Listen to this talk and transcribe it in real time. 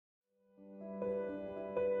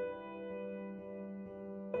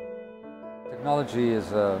Technology is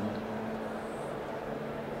the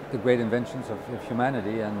great inventions of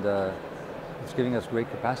humanity, and it's giving us great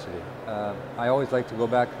capacity. I always like to go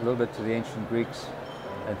back a little bit to the ancient Greeks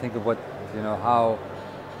and think of how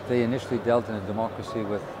they initially dealt in a democracy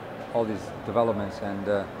with all these developments, and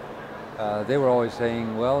they were always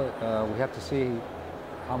saying, well, we have to see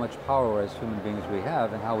how much power as human beings we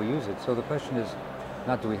have and how we use it. So the question is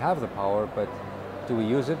not do we have the power, but do we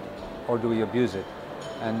use it or do we abuse it?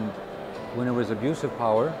 And when it was abusive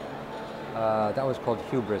power, that was called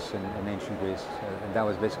hubris in ancient Greece, and that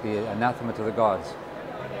was basically anathema to the gods.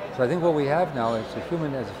 So I think what we have now is as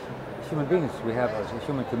human beings, as a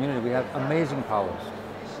human community, we have amazing powers,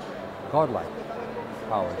 godlike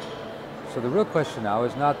powers. So the real question now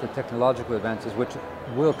is not the technological advances, which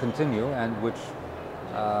will continue and which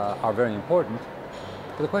are very important,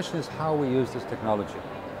 but the question is how we use this technology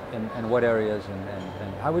and what areas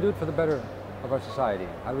and how we do it for the better of our society,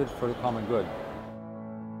 how we do it for the common good.